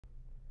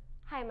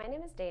Hi, my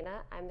name is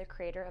Dana. I'm the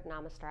creator of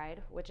Namastride,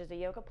 which is a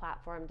yoga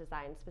platform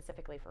designed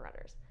specifically for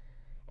runners.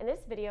 In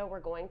this video, we're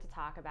going to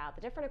talk about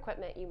the different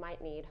equipment you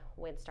might need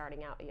when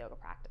starting out a yoga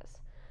practice.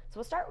 So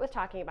we'll start with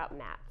talking about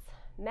mats.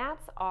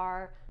 Mats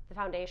are the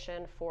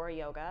foundation for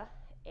yoga,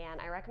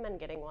 and I recommend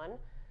getting one.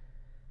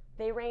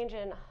 They range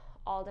in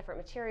all different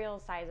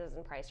materials, sizes,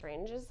 and price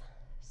ranges.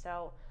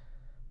 So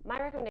my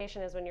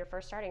recommendation is when you're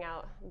first starting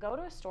out, go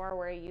to a store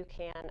where you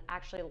can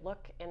actually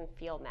look and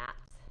feel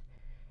mats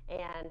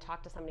and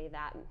talk to somebody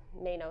that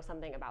may know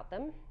something about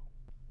them.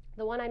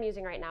 The one I'm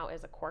using right now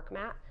is a cork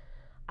mat.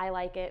 I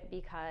like it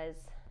because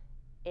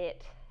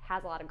it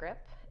has a lot of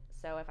grip.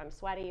 So if I'm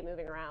sweaty,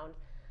 moving around,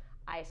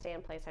 I stay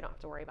in place. I don't have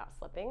to worry about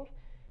slipping.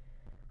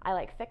 I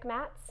like thick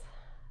mats.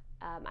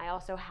 I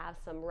also have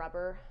some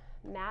rubber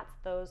mats.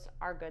 Those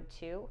are good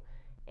too.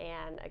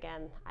 And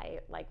again, I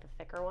like the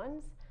thicker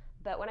ones.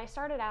 But when I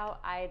started out,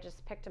 I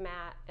just picked a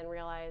mat and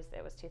realized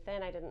it was too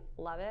thin. I didn't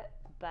love it,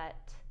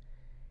 but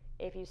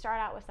if you start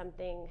out with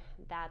something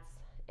that's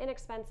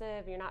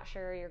inexpensive, you're not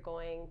sure you're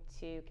going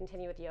to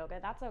continue with yoga,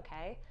 that's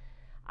okay.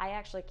 I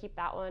actually keep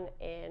that one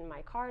in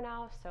my car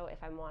now, so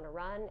if I want to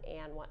run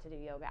and want to do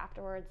yoga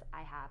afterwards,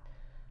 I have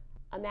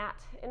a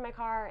mat in my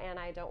car and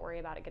I don't worry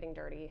about it getting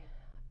dirty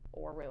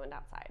or ruined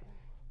outside.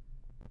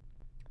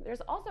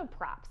 There's also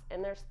props,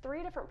 and there's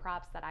 3 different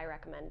props that I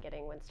recommend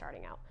getting when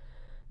starting out.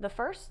 The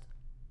first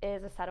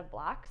is a set of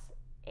blocks,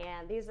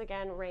 and these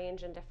again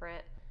range in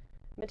different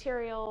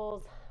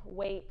materials,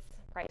 weights,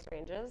 price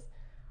ranges.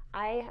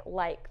 I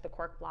like the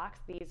cork blocks.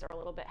 These are a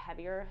little bit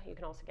heavier. You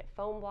can also get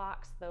foam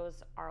blocks.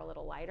 Those are a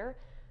little lighter.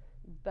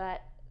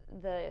 But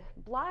the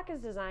block is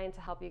designed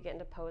to help you get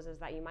into poses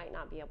that you might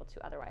not be able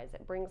to otherwise.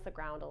 It brings the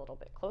ground a little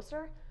bit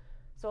closer.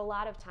 So a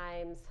lot of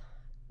times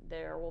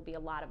there will be a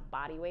lot of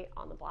body weight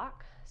on the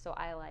block. So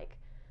I like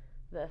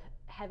the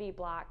heavy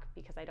block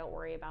because I don't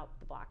worry about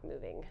the block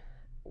moving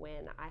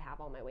when I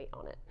have all my weight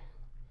on it.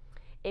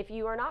 If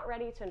you are not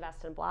ready to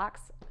invest in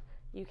blocks,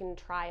 you can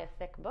try a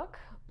thick book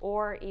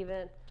or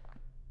even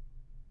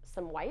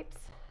some wipes.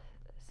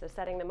 So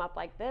setting them up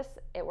like this,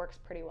 it works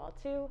pretty well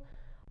too.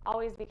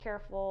 Always be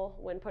careful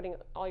when putting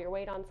all your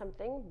weight on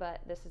something,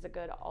 but this is a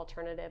good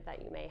alternative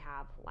that you may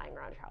have lying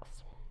around your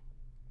house.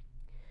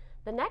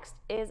 The next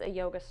is a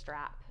yoga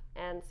strap.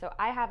 And so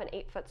I have an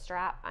 8-foot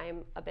strap.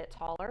 I'm a bit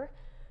taller,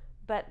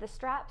 but the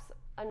strap's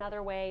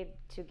another way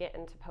to get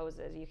into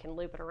poses. You can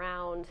loop it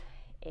around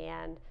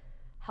and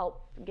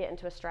help get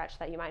into a stretch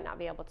that you might not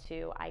be able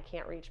to. I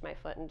can't reach my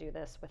foot and do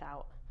this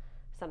without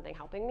something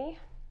helping me.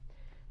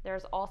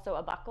 There's also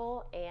a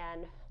buckle,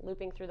 and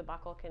looping through the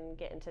buckle can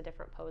get into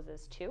different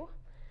poses too.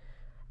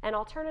 An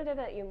alternative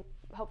that you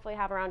hopefully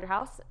have around your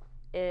house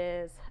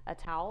is a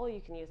towel.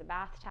 You can use a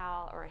bath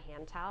towel or a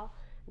hand towel.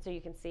 And so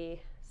you can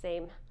see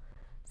same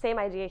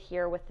idea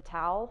here with the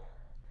towel.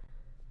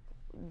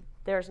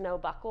 There's no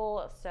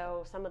buckle,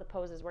 so some of the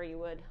poses where you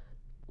would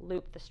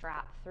loop the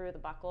strap through the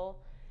buckle,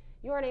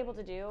 you aren't able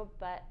to do,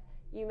 but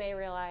you may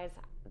realize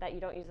that you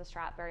don't use the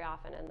strap very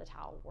often and the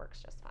towel works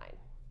just fine.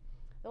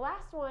 The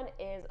last one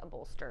is a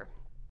bolster.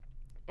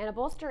 And a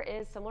bolster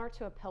is similar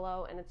to a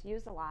pillow, and it's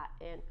used a lot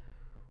in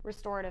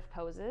restorative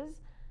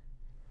poses.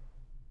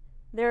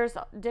 There's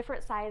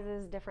different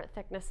sizes, different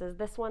thicknesses.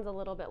 This one's a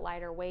little bit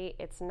lighter weight.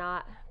 It's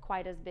not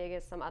quite as big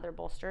as some other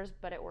bolsters,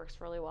 but it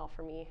works really well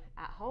for me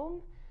at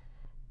home.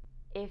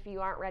 If you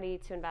aren't ready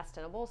to invest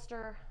in a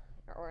bolster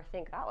or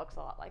think that looks a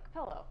lot like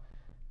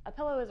a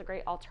pillow is a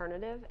great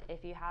alternative.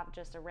 If you have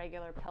just a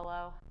regular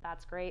pillow,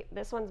 that's great.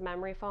 This one's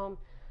memory foam,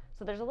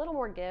 so there's a little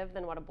more give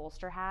than what a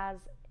bolster has.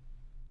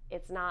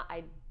 It's not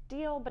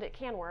ideal, but it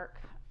can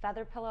work.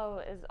 Feather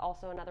pillow is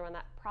also another one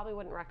that probably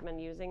wouldn't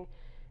recommend using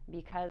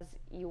because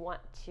you want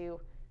to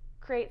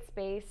create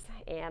space,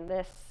 and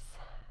this,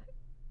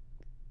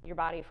 your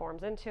body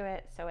forms into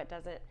it, so it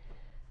doesn't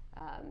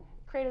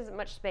create as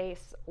much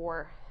space,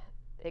 or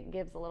it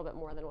gives a little bit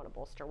more than what a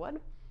bolster would.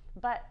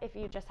 But if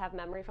you just have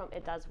memory foam,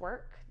 it does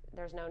work.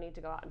 There's no need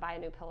to go out and buy a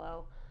new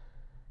pillow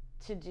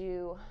to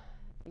do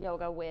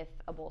yoga with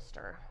a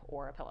bolster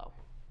or a pillow.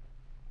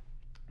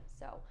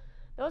 So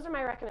those are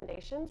my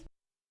recommendations for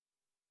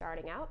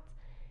starting out.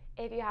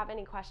 If you have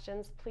any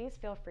questions, please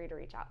feel free to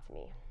reach out to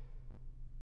me.